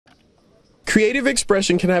Creative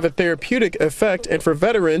expression can have a therapeutic effect, and for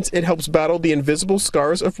veterans, it helps battle the invisible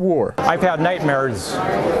scars of war. I've had nightmares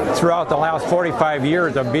throughout the last 45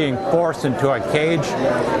 years of being forced into a cage,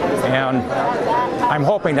 and I'm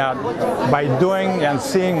hoping that by doing and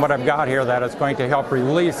seeing what I've got here, that it's going to help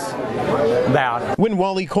release that. When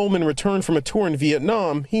Wally Coleman returned from a tour in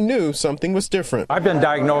Vietnam, he knew something was different. I've been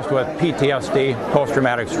diagnosed with PTSD,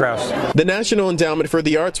 post-traumatic stress. The National Endowment for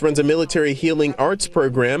the Arts runs a military healing arts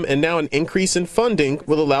program, and now an increase in funding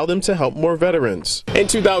will allow them to help more veterans. In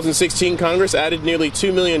 2016, Congress added nearly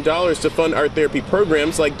 $2 million to fund art therapy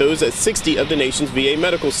programs like those at 60 of the nation's VA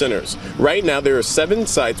medical centers. Right now, there are 7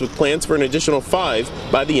 sites with plans for an additional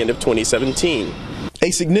 5 by the end of 2017. A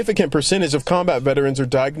significant percentage of combat veterans are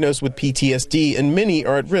diagnosed with PTSD, and many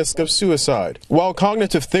are at risk of suicide. While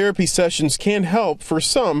cognitive therapy sessions can help, for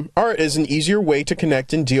some, art is an easier way to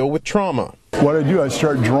connect and deal with trauma. What I do, I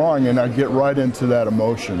start drawing and I get right into that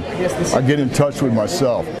emotion. I get in touch with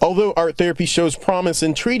myself. Although art therapy shows promise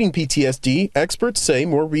in treating PTSD, experts say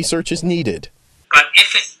more research is needed. But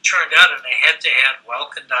if it turned out in a head-to-head,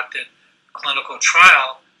 well-conducted clinical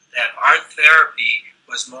trial that art therapy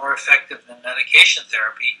was more effective than medication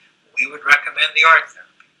therapy, we would recommend the art therapy.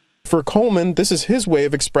 For Coleman, this is his way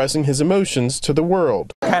of expressing his emotions to the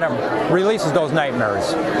world. Kind of releases those nightmares.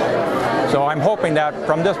 So I'm hoping that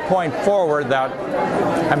from this point forward that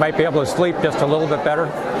I might be able to sleep just a little bit better.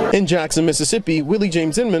 In Jackson, Mississippi, Willie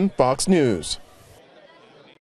James Inman, Fox News.